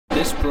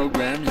This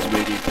program is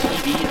rated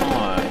TV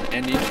R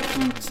and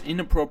includes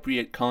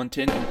inappropriate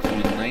content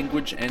including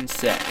language and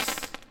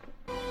sex.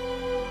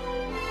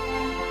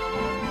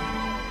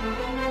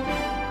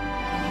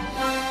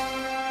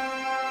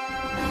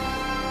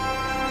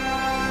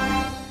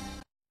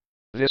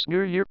 This New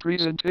Year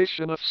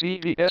presentation of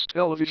CBS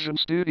Television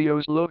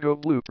Studios logo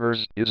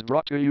bloopers is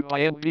brought to you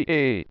by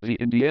NBA, the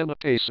Indiana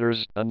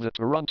Pacers, and the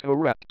Toronto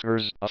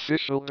Raptors,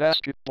 official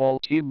basketball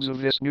teams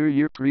of this New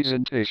Year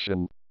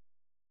presentation.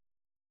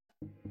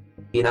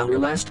 In our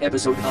last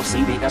episode of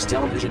CBS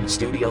Television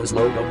Studios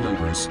logo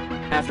bloopers,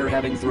 after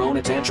having thrown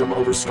a tantrum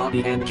over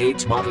Scotty and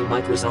Kate's mocking,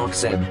 Microsoft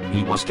said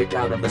he was kicked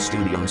out of the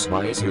studios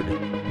by his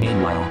union.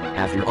 Meanwhile,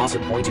 after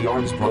Awesome Pointy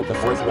Arms broke the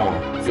fourth wall,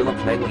 Philip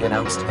Langley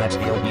announced that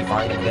he'll be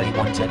fining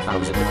anyone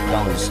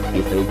 $10,000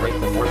 if they break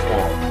the fourth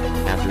wall.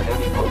 After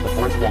Eddie broke the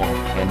fourth wall,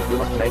 and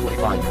Philip Langley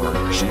fined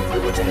her, she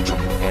threw a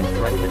tantrum and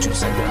threatened to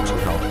send them to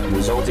hell,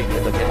 resulting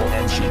in the devil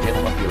and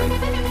she-devil appearing.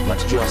 But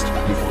just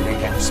before they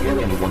can scare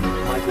anyone,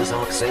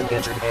 Microsoft Sam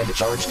entered and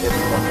charged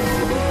everyone with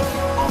liberty.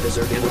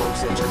 Officer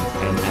Imageworks entered,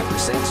 and after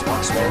Sam's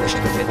box vanished,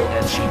 the devil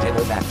and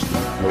she-devil backed.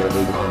 Where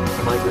they won,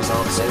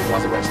 Microsoft Sam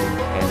was arrested,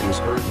 and is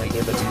currently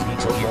in the TV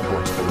Tokyo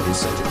court for his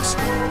sentence.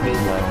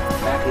 Meanwhile,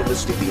 back in the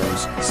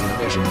studios,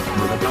 Cinemation,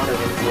 Mermadonna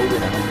and Flo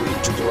Rida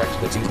agreed to direct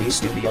the TV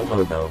studio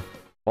logo.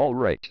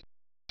 Alright.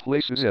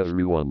 Places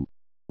everyone.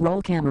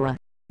 Roll camera.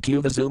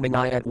 Cue the zooming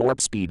eye at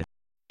warp speed.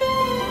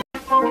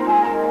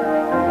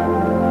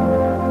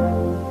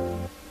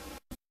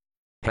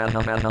 What's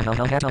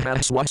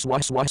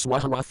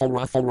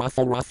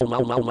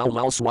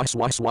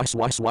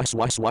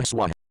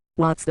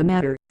the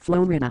matter,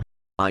 Flo Rida?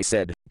 I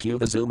said, cue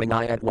the zooming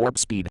eye at warp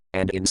speed,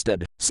 and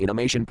instead,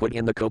 Cinemation put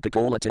in the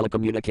Coca-Cola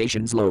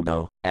Telecommunications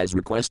logo, as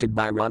requested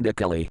by Rhonda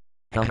Kelley.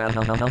 Yeah,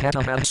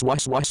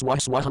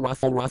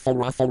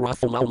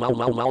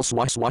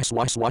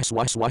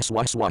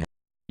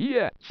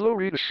 Flo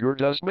Rida sure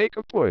does make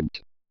a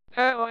point.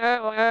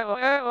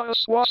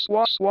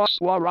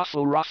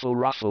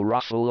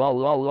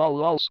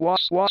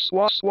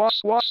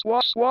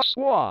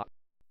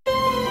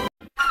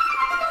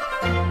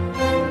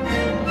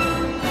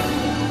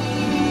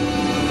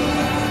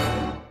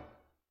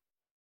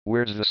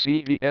 Where's the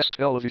CBS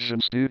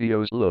Television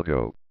Studios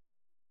logo?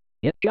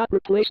 It got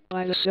replaced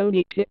by the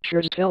Sony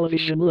Pictures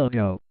Television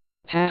logo.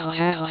 If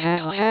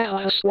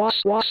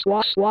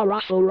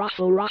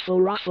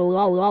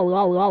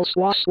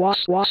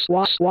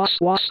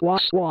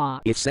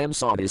Sam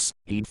saw this,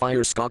 he'd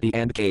fire Scotty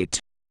and Kate.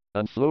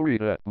 And Flo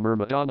Rida,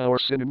 Mermadonna or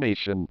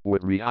Cinemation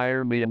would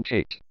rehire me and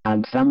Kate.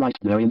 And Sam might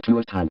go into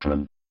a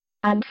tantrum.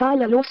 And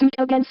file a lawsuit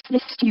against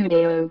this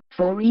studio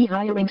for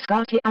rehiring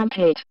Scotty and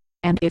Kate.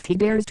 And if he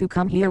dares to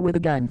come here with a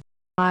gun,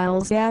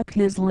 I'll zap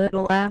his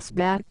little ass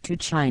back to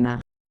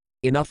China.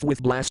 Enough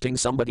with blasting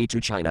somebody to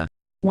China.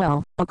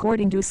 Well,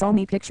 according to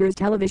Sony Pictures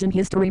Television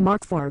History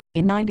Mark IV,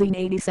 in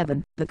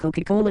 1987, the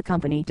Coca-Cola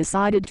Company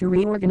decided to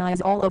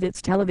reorganize all of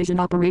its television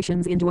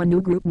operations into a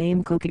new group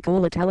named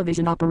Coca-Cola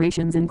Television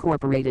Operations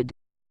Incorporated.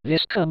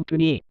 This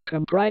company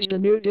comprised a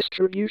new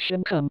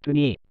distribution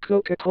company,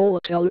 Coca-Cola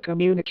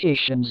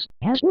Telecommunications,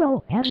 as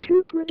well as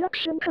two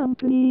production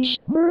companies,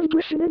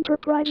 Mermadonna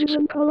Enterprises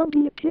and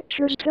Columbia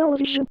Pictures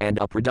Television, and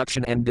a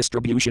production and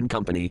distribution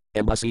company,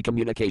 Embassy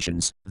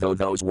Communications, though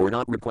those were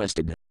not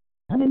requested.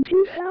 And in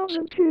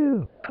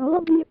 2002,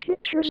 Columbia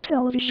Pictures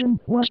Television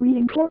was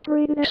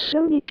reincorporated as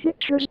Sony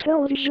Pictures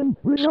Television,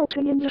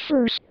 resulting in the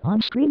first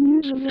on-screen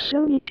use of the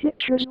Sony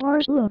Pictures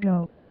Mars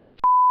logo.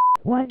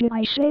 Why did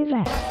I say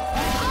that?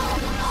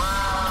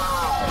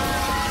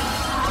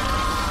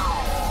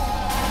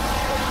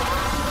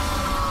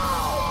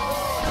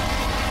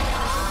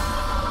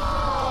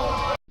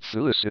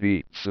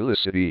 Felicity,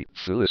 Felicity,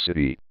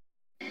 Felicity.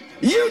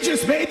 You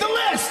just made the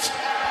list!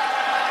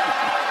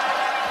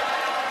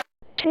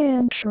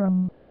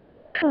 Tantrum.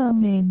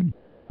 Coming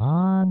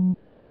on.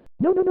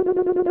 No, damn it,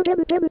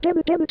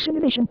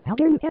 Cinemation. How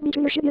dare you add me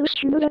to your shitty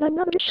list? You know that I'm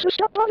not a bitch, so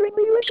stop bothering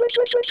me.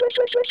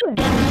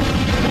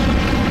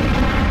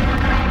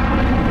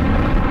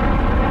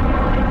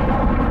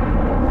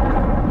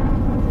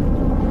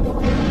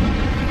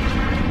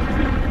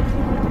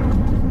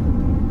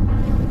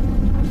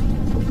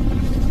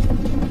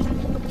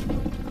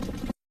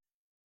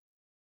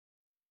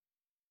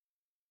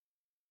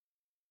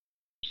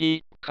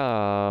 Keep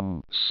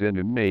calm,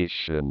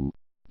 Cinemation.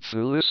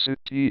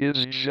 Felicity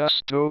is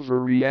just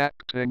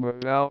overreacting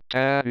about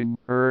adding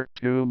her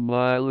to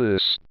my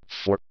list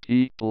for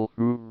people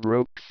who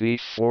broke the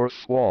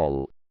fourth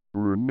wall.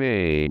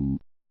 Remain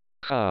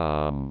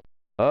calm.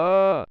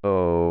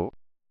 Uh-oh.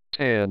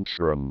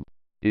 Tantrum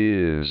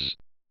is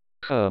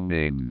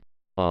coming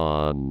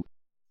on.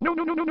 No,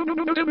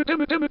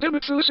 damn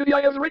it, Felicity,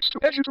 I have the rights to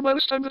add you to my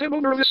list. I'm the damn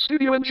owner of this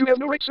studio and you have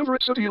no rights over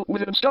it, so deal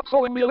with it and stop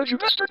calling me a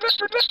legend. Bastard.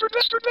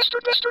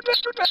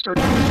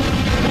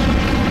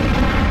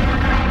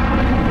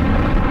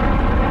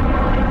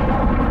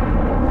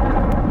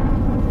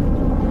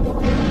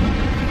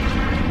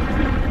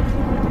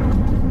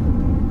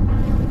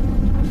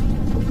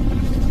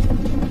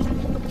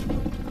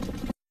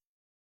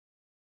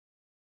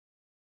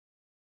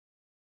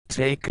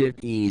 Take it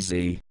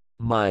easy,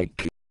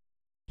 Mike.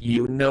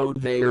 You know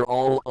they're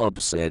all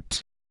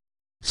upset.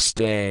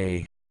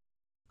 Stay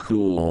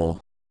cool.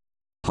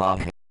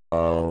 Ha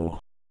oh.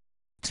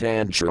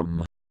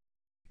 Tantrum.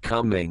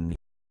 Coming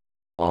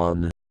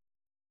on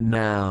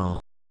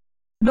now.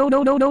 No,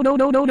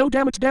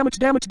 damn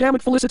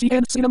it, Felicity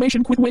and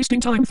Cinemation, quit wasting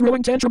time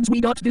throwing tantrums.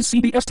 We got this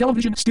CBS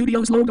Television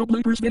Studios logo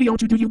bloopers video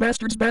to do, you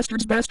bastards.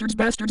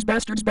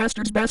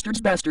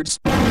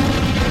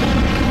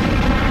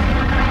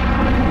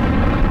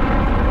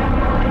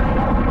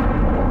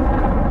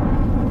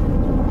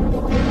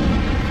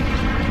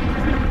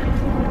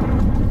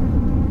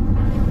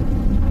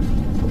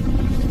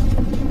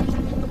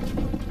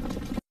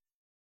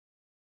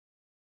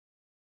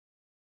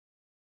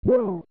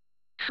 Wow.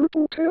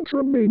 Triple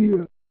tantrum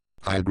mania.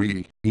 I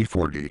agree,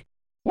 E40.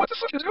 What the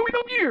fuck is going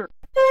on here?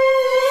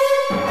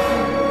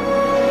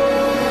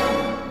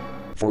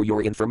 For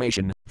your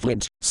information,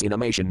 Flint,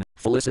 Cinemation,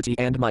 Felicity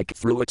and Mike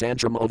threw a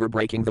tantrum over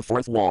breaking the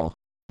fourth wall.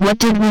 What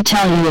did we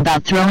tell you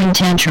about throwing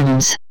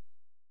tantrums?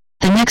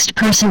 The next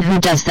person who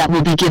does that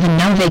will be given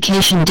no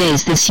vacation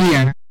days this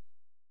year.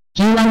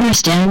 You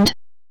understand?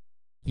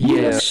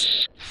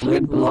 Yes,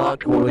 Flint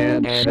Block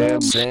Owen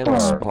and Sam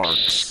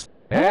Sparks.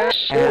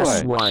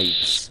 Ass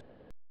wipes.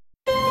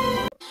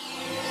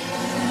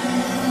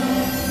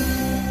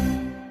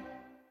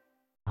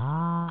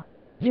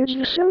 There's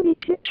the Sony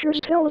Pictures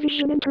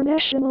Television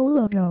International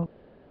logo.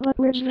 But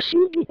where's the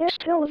CBS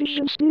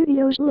Television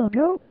Studios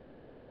logo?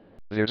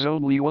 There's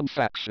only one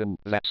faction,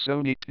 that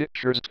Sony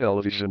Pictures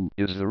Television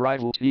is the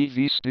rival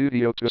TV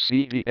studio to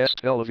CBS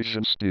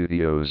Television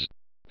Studios.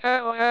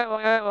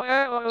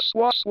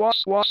 Swah swah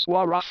swah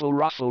swah ruffle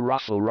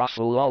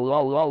lol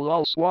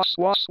lol swah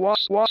swah swah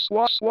swah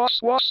swah swah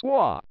swah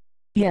swah.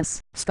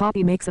 Yes,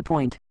 Scotty makes a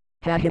point.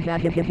 Ha swad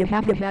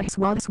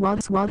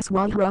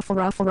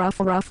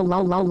ruffle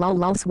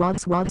lol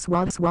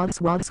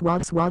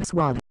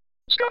swad.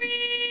 Scotty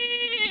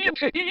and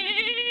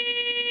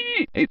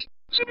Kate.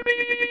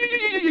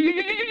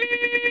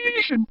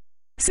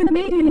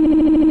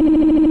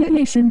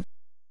 Cinemation.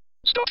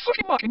 Stop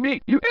fucking mocking me,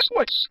 you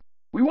S-whites.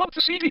 We want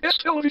the CBS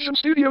Television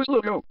Studios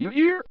logo, you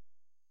hear?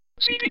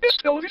 CBS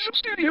Television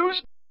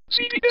Studios.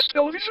 CBS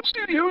Television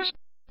Studios.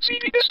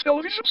 CBS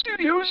Television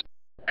Studios.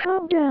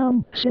 Calm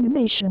down,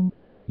 Cinemation.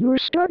 You're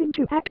starting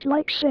to act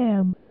like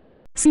Sam.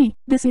 See,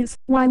 this is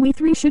why we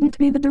three shouldn't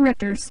be the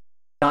directors.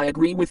 I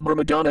agree with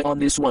Mermadonna on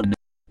this one.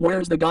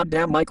 Where's the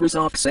goddamn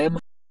Microsoft, Sam?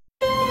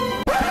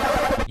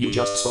 You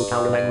just spoke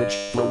our language,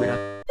 Flo Rida.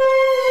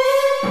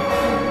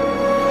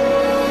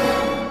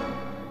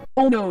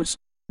 Oh noes.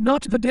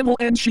 Not the devil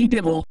and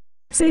she-devil.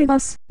 Save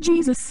us,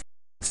 Jesus.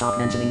 Stop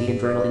mentioning the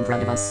infernal in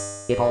front of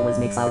us. It always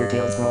makes our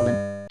tails rolling.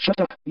 Shut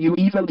up, you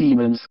evil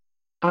demons.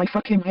 I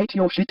fucking hate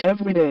your shit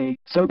every day,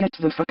 so get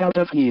the fuck out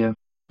of here.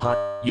 Huh,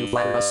 you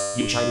flatter us,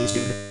 you Chinese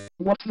dude.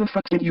 What the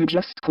fuck did you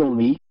just call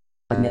me?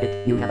 Admit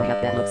it, you have a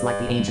hat that looks like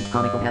the ancient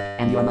comical hat,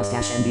 and your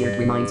mustache and beard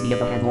reminds me of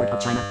the head lord of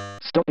China.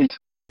 Stop it.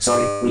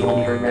 Sorry, we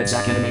only heard Red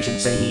Zack Animation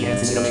say he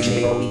has his animation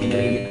they only been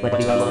alien, but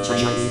we are all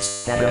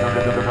Chinese.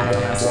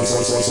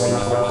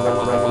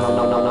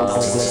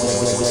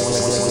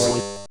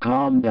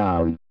 Calm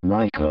down,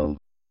 Michael.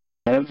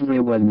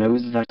 Everyone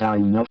knows that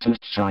I'm not a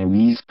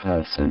Chinese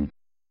person.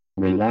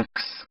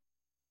 Relax.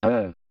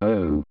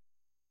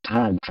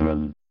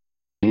 Tantrum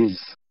is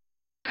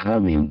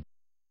coming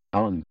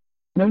on.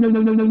 No, damn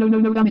it,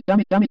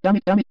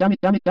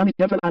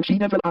 devil and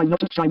she-devil, I'm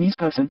not a Chinese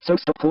person, so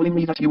stop calling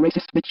me that, you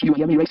racist bitch, you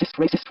hear me, racist.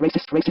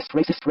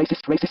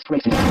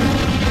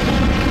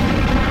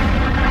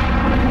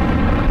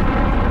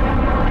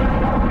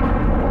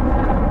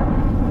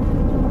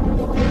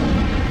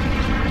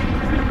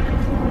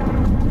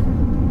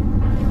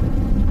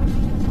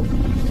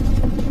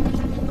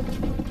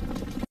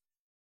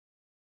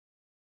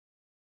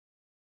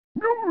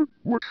 No,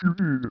 what you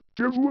did,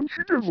 devil and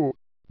she-devil.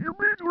 You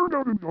made her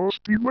not a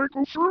nasty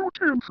Michael throw a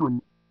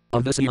tantrum.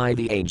 Of the CI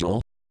the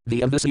angel?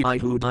 The of the CI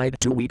who died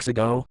 2 weeks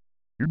ago?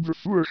 In the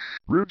flesh,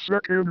 Red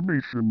Zack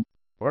Animation.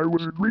 I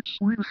was a great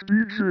Swedish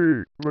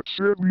DJ, but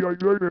sadly I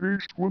died at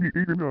age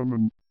 28 in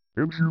Omen.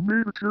 And you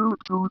made a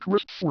character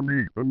request for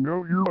me, and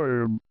now here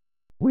I am.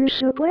 We're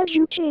so glad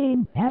you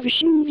came. Have a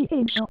shitty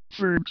angel.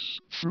 Thanks,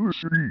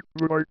 Felicity,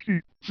 but I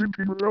keep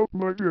thinking about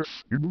my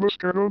death in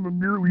Muscat Omen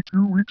nearly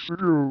 2 weeks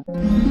ago.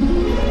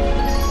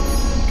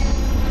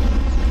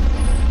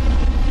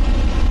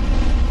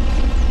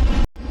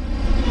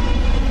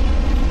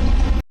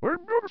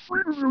 I'm not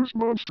afraid of those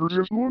monsters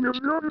as long as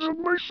God is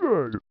on my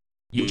side.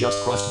 You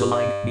just crossed the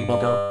line,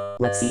 Bibogo.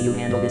 Let's see you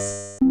handle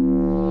this.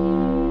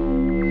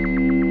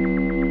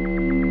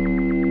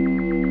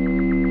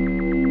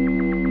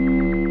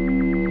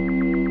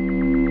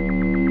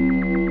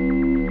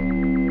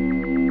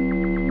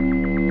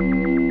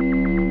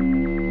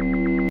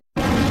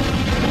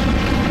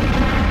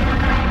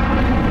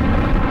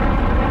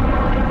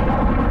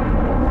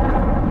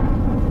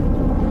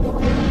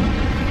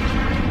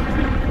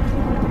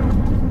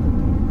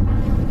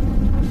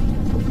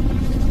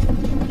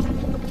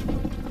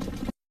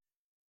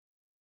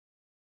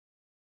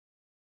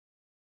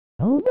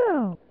 Oh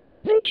no!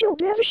 They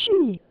killed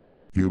Devashi!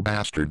 You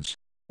bastards.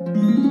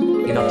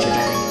 Enough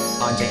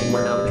chit-chatting. I'm taking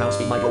Mermadonna and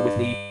Houseby Michael with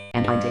me.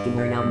 And I'm taking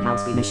Mermadonna and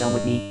Houseby Michelle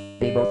with me.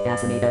 They both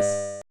fascinate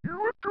us. You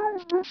let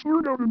those just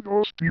learn out and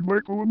nasty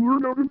Michael and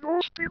learn out and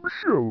nasty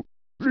Michelle.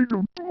 They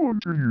don't belong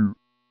to you.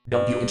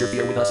 Don't you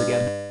interfere with us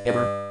again,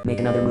 ever. Make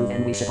another move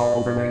and we should all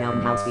over Mermadonna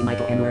and Houseby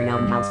Michael and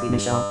Mermadonna and Houseby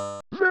Michelle.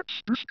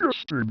 That's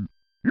disgusting.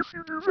 If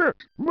you do that,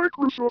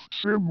 Microsoft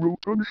Sam will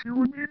punish you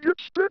when he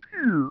gets that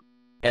here.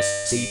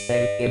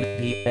 SCAMDALOUS.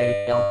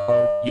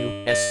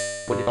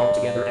 Put it all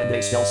together and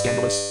they spell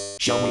scandalous.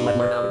 Shall we let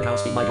Mermadonna and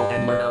Houseby Michael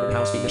and Mermadonna and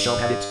Houseby Michelle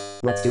have it?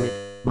 Let's do it.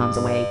 Mom's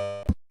away.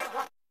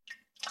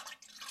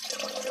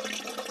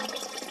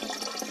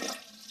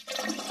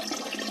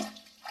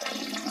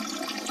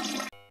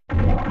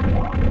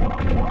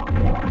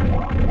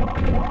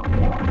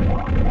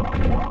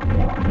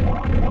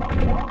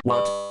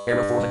 What?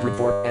 Error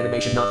 404,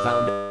 animation not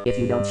found. If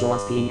you don't show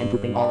us peeing and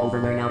pooping all over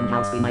Mermadonna and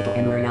Houseby Michael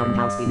and Mermadonna and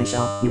Houseby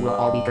Michelle, you will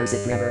all be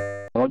cursed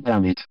forever. Oh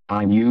damn it,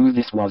 I knew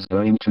this was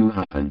going to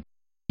happen.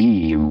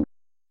 Ew.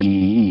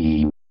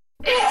 Ew.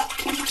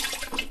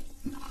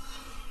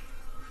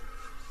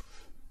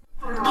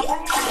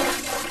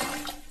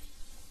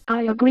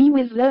 I agree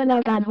with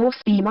Lernout and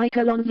Horseby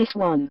Michael on this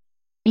one.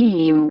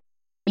 Ew.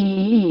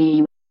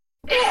 Ew.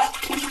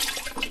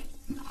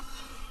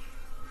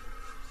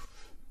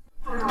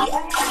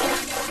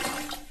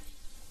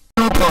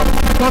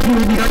 Thought you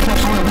would be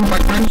access all of my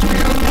friends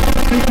here.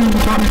 Taking the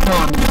Johnny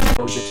Fun.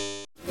 Oh shit.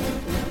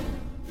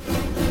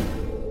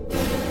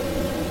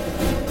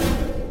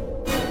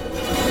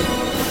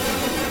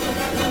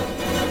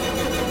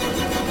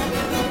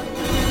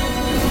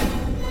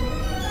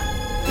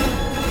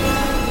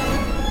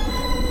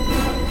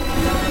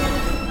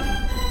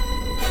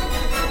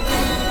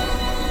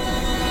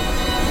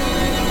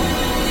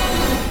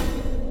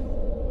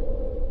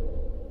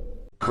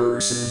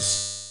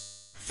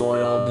 Curses.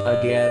 Foiled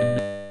again.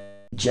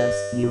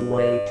 Just you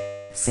wait,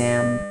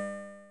 Sam.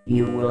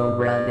 You will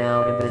run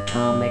out of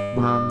atomic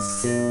bombs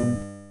soon.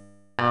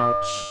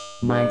 Ouch,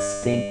 my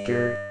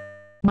stinker.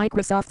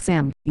 Microsoft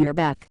Sam, you're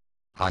back.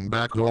 I'm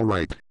back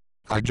alright.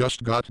 I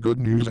just got good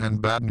news and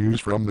bad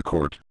news from the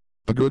court.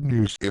 The good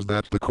news is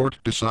that the court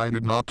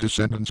decided not to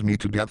sentence me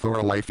to death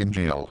or life in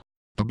jail.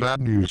 The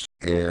bad news,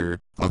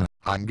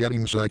 I'm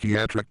getting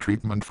psychiatric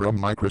treatment from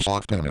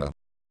Microsoft Anna.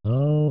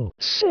 Oh,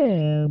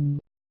 Sam.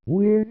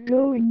 We're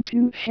going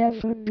to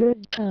have a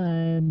good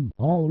time,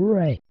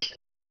 alright.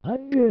 A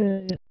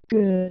good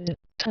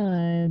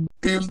time.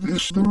 Is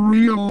this the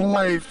real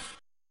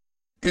life?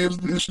 Is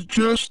this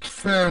just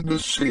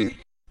fantasy?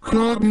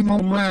 Caught in a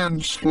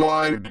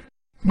landslide.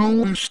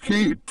 No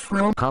escape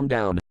from— Calm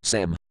down,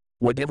 Sam.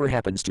 Whatever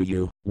happens to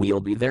you,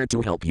 we'll be there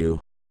to help you.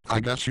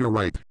 I guess you're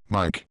right,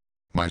 Mike.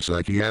 My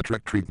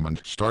psychiatric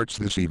treatment starts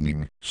this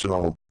evening,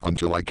 so,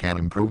 until I can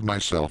improve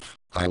myself,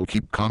 I'll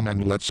keep calm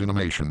and let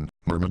Cinemation,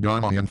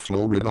 Mermadonna and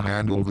Flo Rida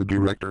handle the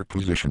director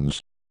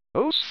positions.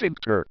 Oh,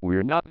 Sinker,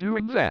 we're not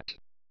doing that.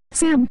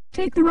 Sam,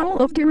 take the role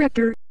of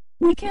director.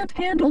 We can't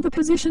handle the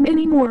position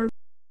anymore.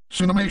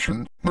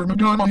 Cinemation,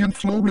 Mermadonna and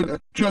Flo Rida,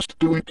 just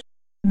do it.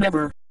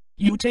 Never.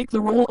 You take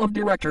the role of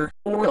director,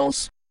 or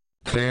else.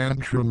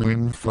 Tantrum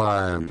in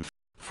 5,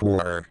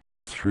 4,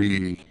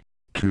 3,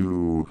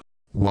 2,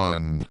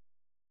 1.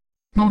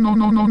 No,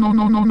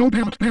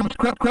 damn it,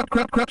 crap,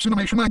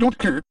 Cinemation, I don't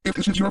care. If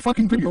this is your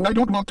fucking video, I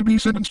don't want to be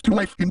sentenced to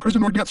life in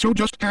prison or death, so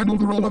just handle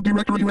the role of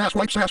director, you ass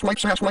wipes.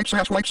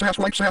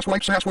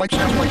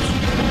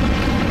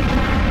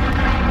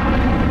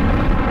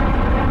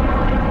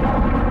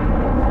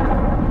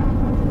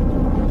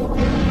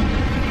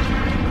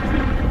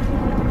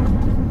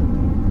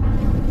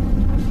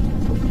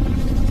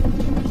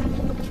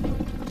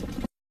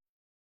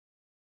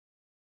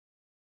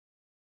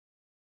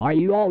 Are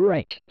you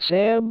alright,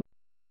 Sam?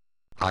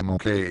 I'm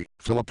okay,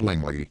 Philip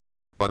Langley.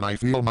 But I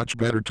feel much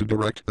better to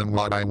direct than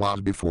what I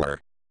was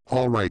before.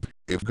 Alright,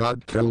 if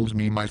God tells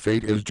me my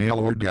fate is jail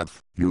or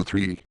death, you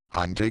three,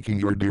 I'm taking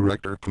your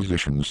director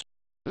positions.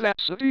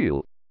 That's a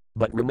deal.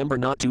 But remember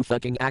not to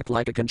fucking act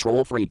like a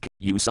control freak,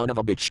 you son of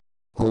a bitch.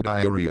 Oh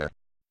diarrhea.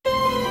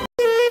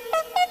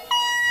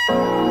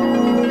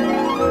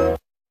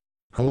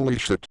 Holy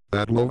shit,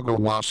 that logo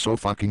was so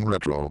fucking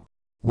retro.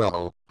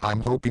 Well,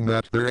 I'm hoping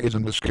that there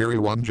isn't a scary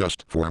one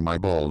just for my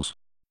balls.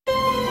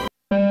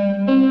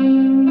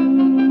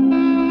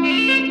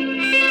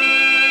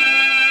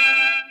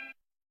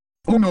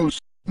 Oh noes,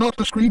 not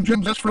the Screen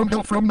Gems S from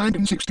Hell from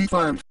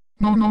 1965.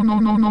 No.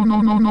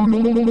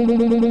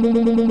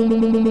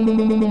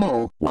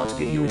 What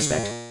did you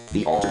expect?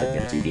 The alternate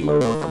Vid TV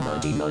logo from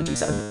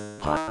 1997.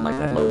 Hot like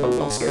that logo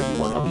will scare you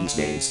one of these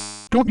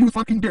days. Don't you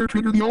fucking dare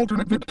trigger the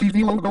alternate Vid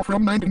TV logo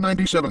from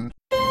 1997.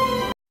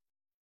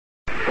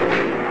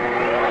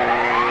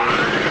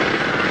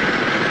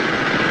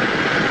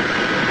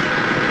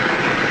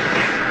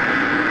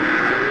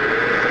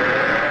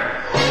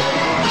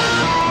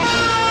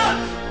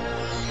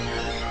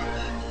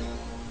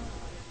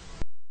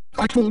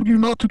 I told you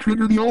not to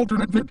trigger the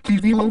alternate Vid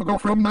TV logo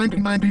from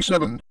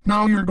 1997.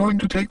 Now you're going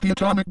to take the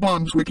atomic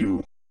bombs with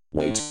you.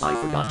 Wait, I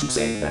forgot to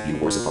say that you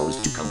were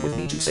supposed to come with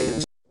me to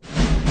Satan's.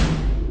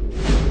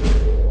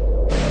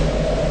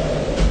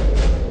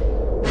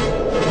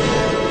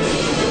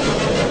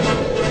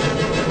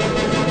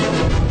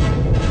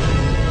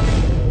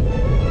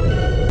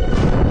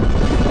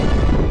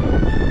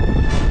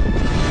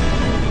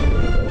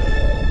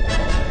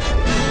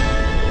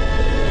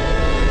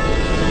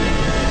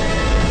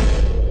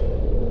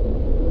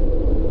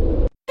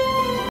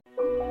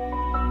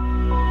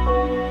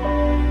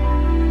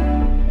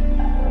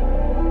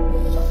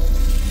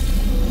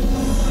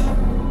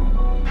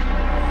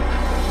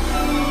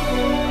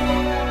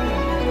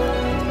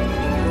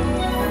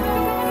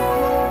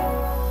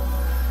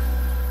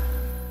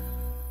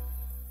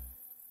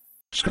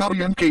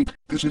 Scotty and Kate,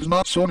 this is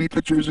not Sony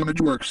Pictures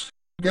Imageworks.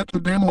 Get the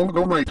damn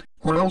logo right,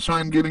 or else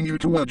I'm giving you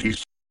two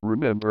wedgies.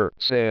 Remember,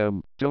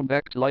 Sam, don't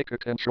act like a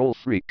control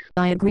freak.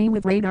 I agree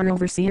with Radar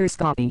Overseer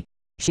Scotty.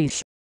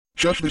 Sheesh.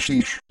 Shush the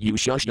sheesh. You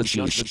shush the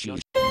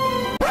sheesh.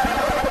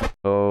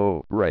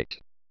 Oh, right.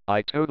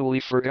 I totally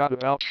forgot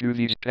about you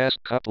these past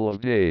couple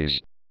of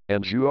days.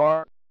 And you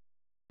are?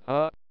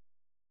 Huh?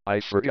 I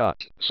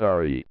forgot,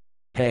 sorry.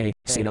 Hey,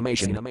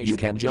 Cinemation, you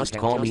can just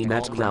call me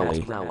Matt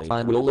Crowley.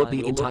 I will look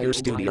the entire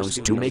studios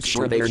to make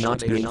sure they're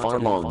not being far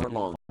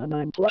long. And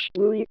I'm Plush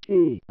Bluey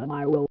T, and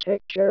I will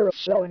take care of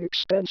selling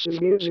expensive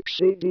music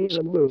CDs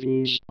and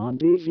movies on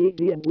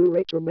DVD and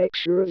Blu-ray to make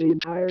sure the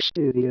entire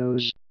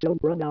studios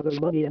don't run out of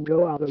money and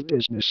go out of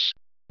business.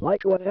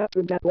 Like what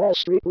happened at Wall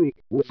Street Week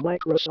with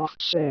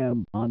Microsoft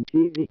Sam on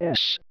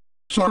TVS.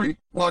 Sorry,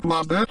 what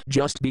was that?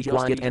 Just be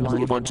quiet and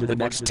move on to the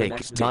next take,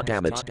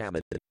 goddammit.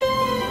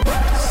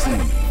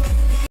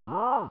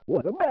 Ah,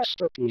 what a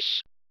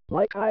masterpiece!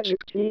 Like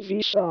Isaac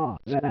TV saw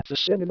that at the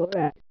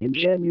cinema in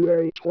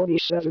January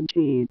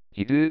 2017.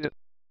 He did?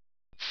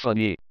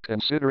 Funny,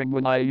 considering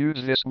when I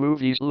used this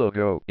movie's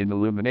logo in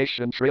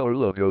Illumination trailer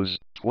logos,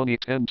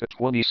 2010 to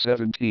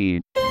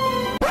 2017.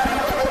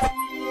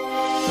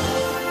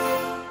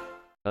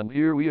 And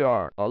here we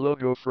are, a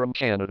logo from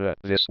Canada,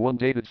 this one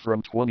dated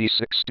from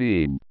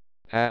 2016.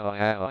 Ha ha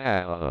ha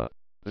ha ha.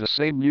 The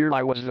same year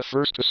I was the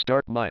first to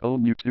start my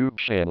own YouTube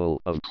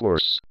channel, of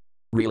course.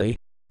 Really?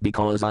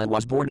 Because I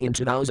was born in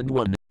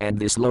 2001, and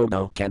this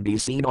logo can be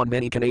seen on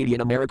many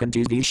Canadian-American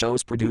TV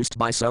shows produced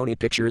by Sony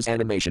Pictures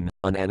Animation,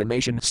 an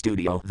animation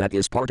studio that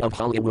is part of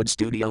Hollywood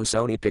studio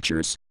Sony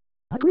Pictures.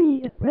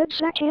 Agreed, Red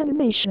Sack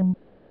Animation.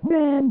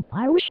 Man,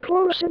 I wish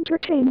Corus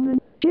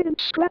Entertainment didn't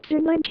scrap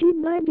their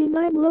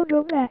 1999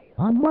 logo back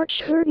on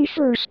March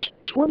 31st,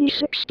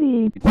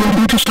 2016. We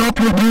need to stop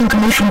your being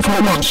commission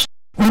for once.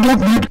 We don't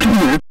need to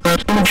hear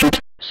that bullshit.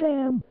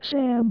 Sam.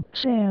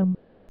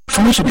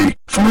 Felicity.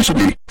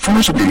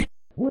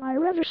 Would I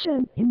rather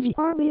send in the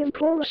army of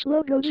Corus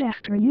logos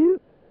after you?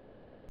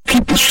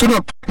 Keep this shit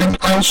up, and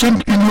I'll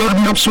send in the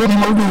army of Sony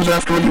logos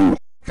after you.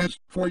 As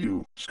for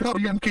you,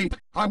 Scotty and Kate,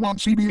 I want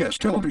CBS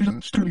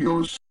Television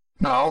Studios.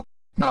 Now.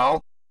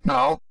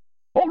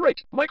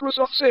 Alright,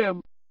 Microsoft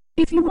Sam.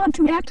 If you want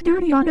to act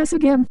dirty on us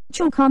again,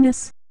 choke on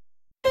this.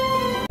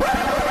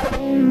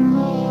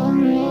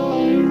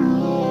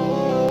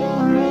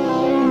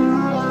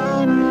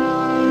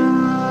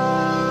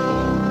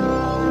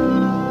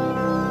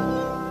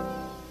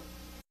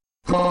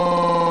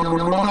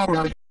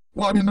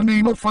 What in the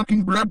name of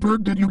fucking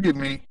Bradford did you give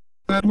me?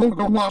 That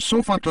logo was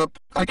so fucked up,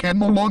 I can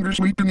no longer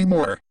sleep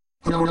anymore.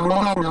 Get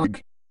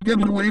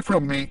it away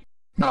from me.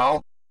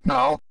 Now.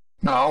 Now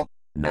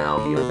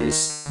hear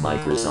this,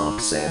 Microsoft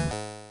Sam.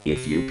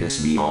 If you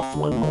piss me off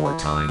one more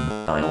time,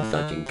 I'll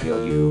fucking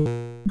kill you.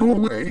 Go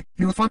away,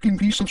 you fucking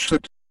piece of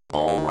shit.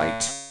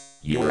 Alright.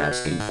 You're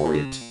asking for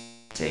it.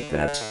 Take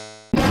that.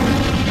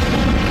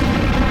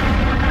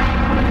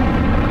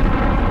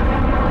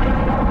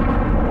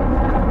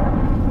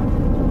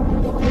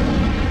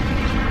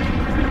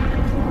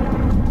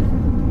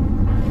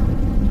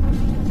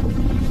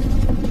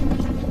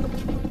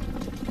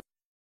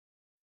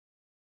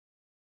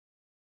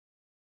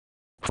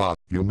 Fuck,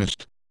 you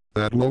missed.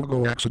 That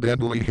logo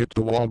accidentally hit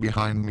the wall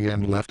behind me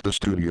and left the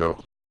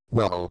studio.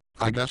 Well,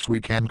 I guess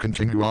we can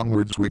continue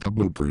onwards with the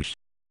bloopers.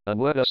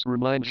 And let us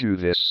remind you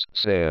this,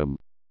 Sam.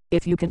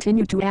 If you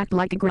continue to act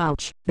like a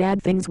grouch,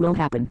 bad things will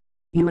happen.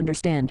 You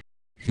understand?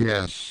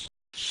 Yes,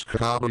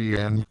 Scotty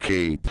and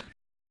Kate.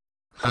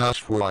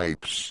 Ass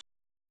wipes.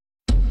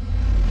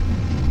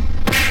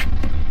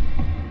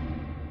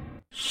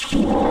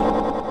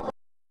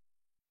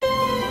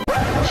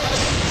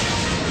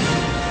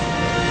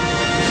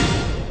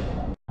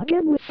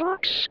 Again with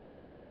Fox?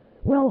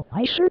 Well,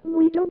 I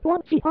certainly don't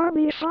want the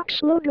Army of Fox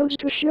logos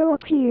to show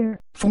up here.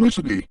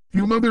 Felicity,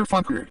 you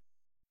motherfucker.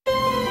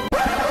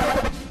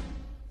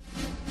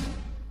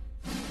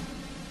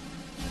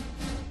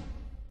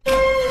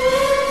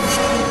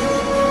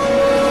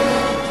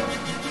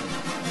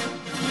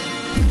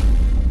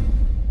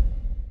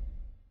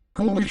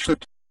 Holy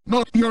shit,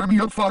 not the Army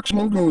of Fox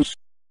logos.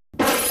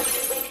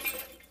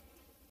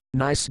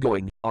 Nice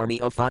going,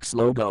 Army of Fox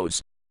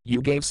logos. You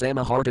gave Sam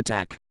a heart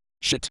attack.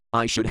 Shit,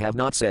 I should have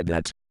not said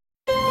that.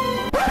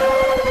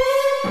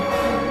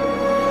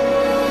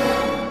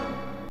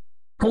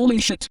 Holy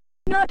shit.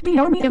 Not the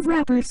army of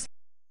rappers.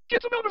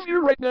 Get them out of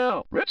here right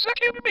now! Red Sack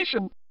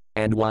Animation!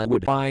 And why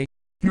would I?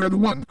 You're the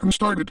one who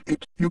started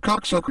it, you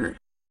cocksucker.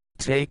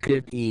 Take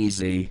it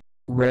easy,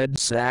 Red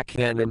Sack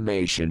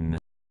Animation.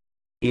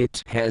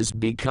 It has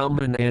become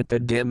an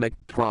epidemic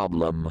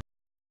problem.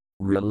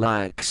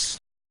 Relax.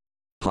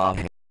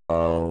 Ha.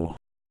 Oh.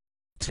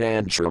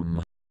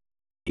 Tantrum.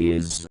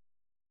 Is.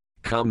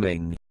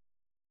 Coming.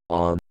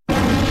 On.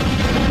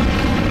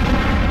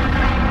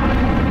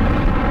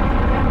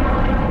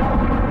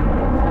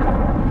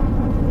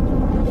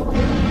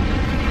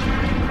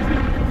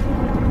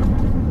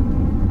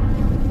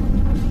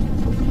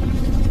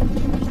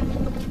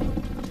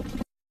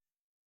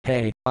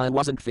 Hey, I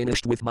wasn't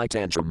finished with my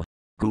tantrum.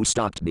 Who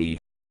stopped me?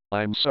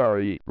 I'm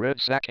sorry, Red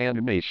Sack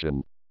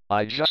Animation.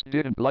 I just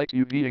didn't like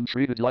you being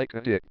treated like a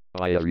dick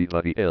by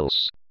everybody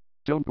else.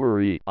 Don't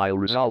worry, I'll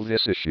resolve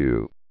this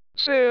issue.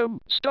 Sam,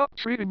 stop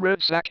treating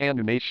Red Sack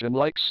Animation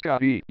like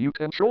Scotty, you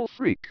control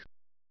freak.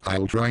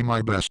 I'll try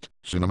my best,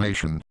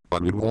 Cinemation,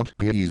 but it won't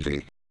be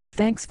easy.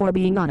 Thanks for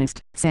being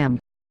honest, Sam.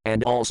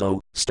 And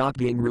also, stop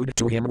being rude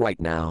to him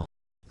right now.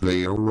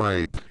 They're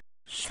right,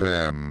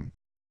 Sam.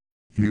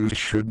 You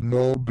should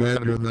know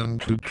better than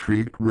to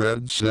treat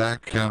Red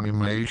Sack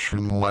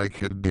Animation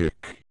like a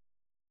dick.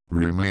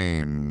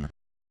 Remain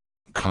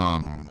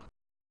calm.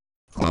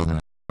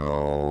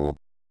 Oh.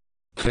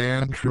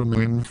 Tantrum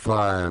in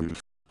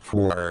 5,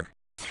 4,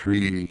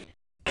 3,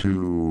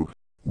 2,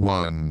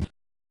 1.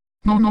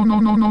 No,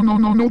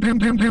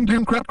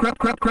 damn, crap,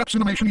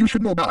 Cinemation, you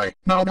should know by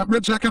now that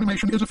Red Sack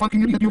Animation is a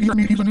fucking idiot, you hear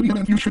me, he's an idiot,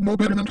 and you should know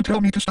better than to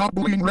tell me to stop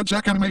bullying Red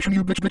Sack Animation,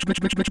 you bitch.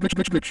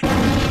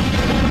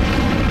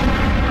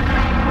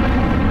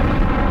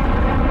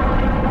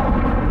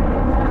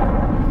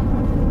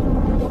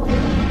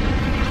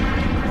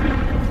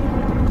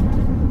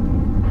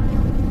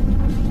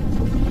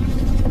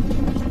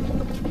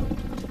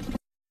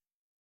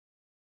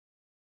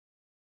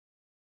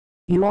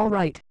 You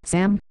alright,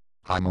 Sam?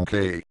 I'm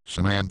okay,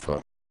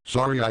 Samantha.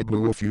 Sorry I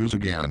blew a fuse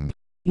again.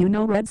 You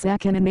know Red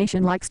Sack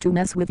Animation likes to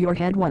mess with your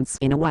head once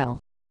in a while.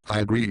 I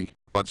agree,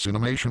 but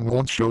Cinemation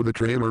won't show the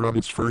trailer of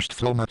its first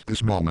film at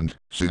this moment,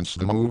 since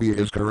the movie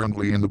is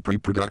currently in the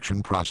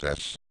pre-production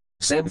process.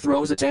 Sam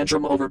throws a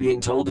tantrum over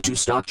being told to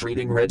stop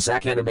treating Red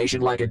Sack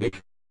Animation like a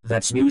dick.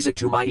 That's music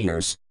to my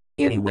ears.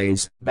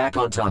 Anyways, back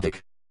on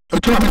topic.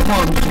 Atomic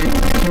bomb,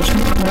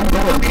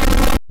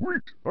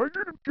 Wait, I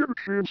didn't get a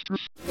chance to...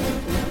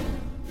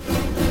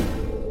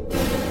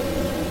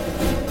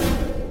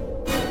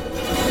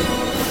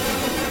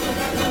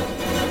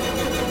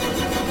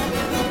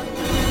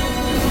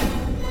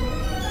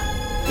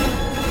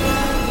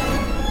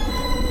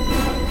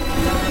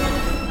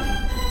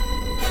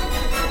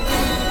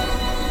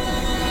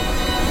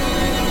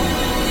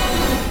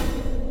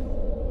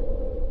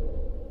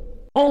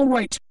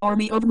 Alright,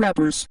 army of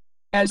rappers.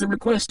 As a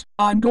request,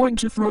 I'm going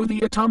to throw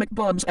the atomic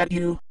bombs at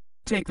you.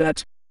 Take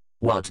that.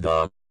 What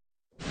the?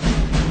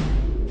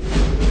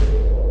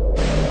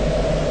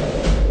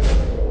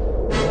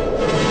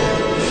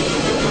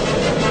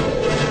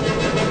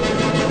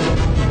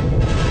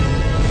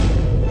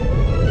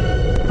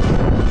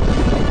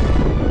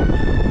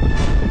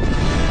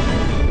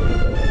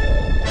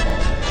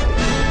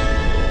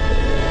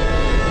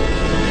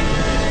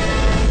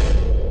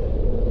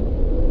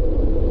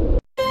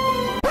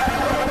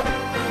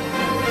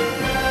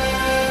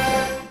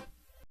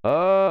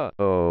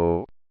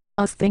 Uh-oh.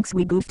 Us thinks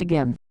we goofed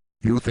again.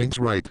 You think's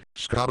right,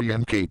 Scotty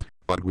and Kate,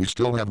 but we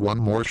still have one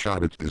more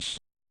shot at this.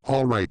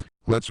 Alright,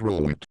 let's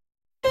roll it.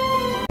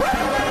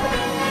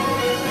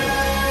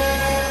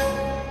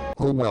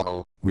 Oh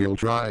well, we'll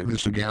try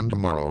this again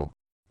tomorrow.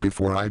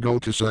 Before I go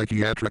to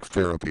psychiatric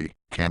therapy,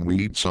 can we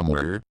eat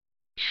somewhere?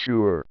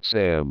 Sure,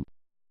 Sam.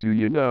 Do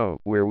you know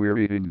where we're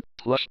eating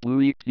plush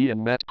Louis P.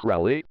 and Matt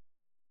Crowley?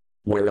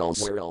 Where else?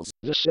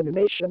 The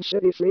Cinemation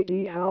City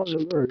 3D House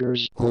of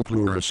Burgers. Oh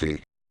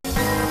pleurisy.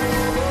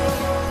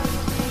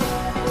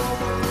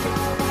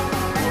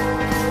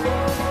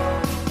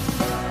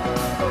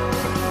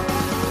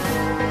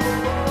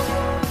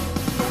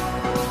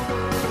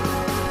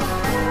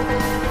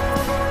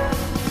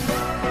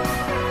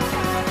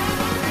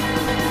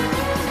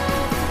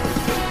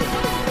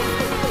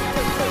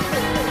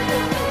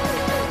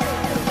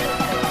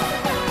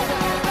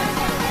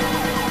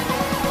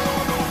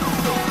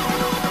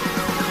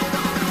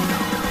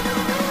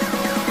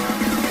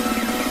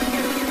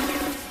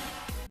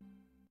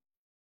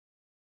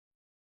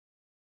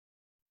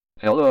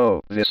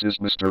 Hello, this is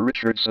Mr.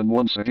 Richardson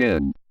once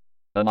again.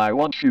 And I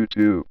want you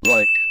to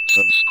like,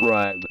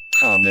 subscribe,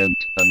 comment,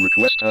 and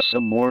request us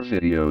some more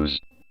videos.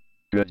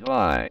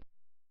 Goodbye.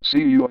 See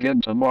you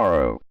again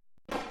tomorrow.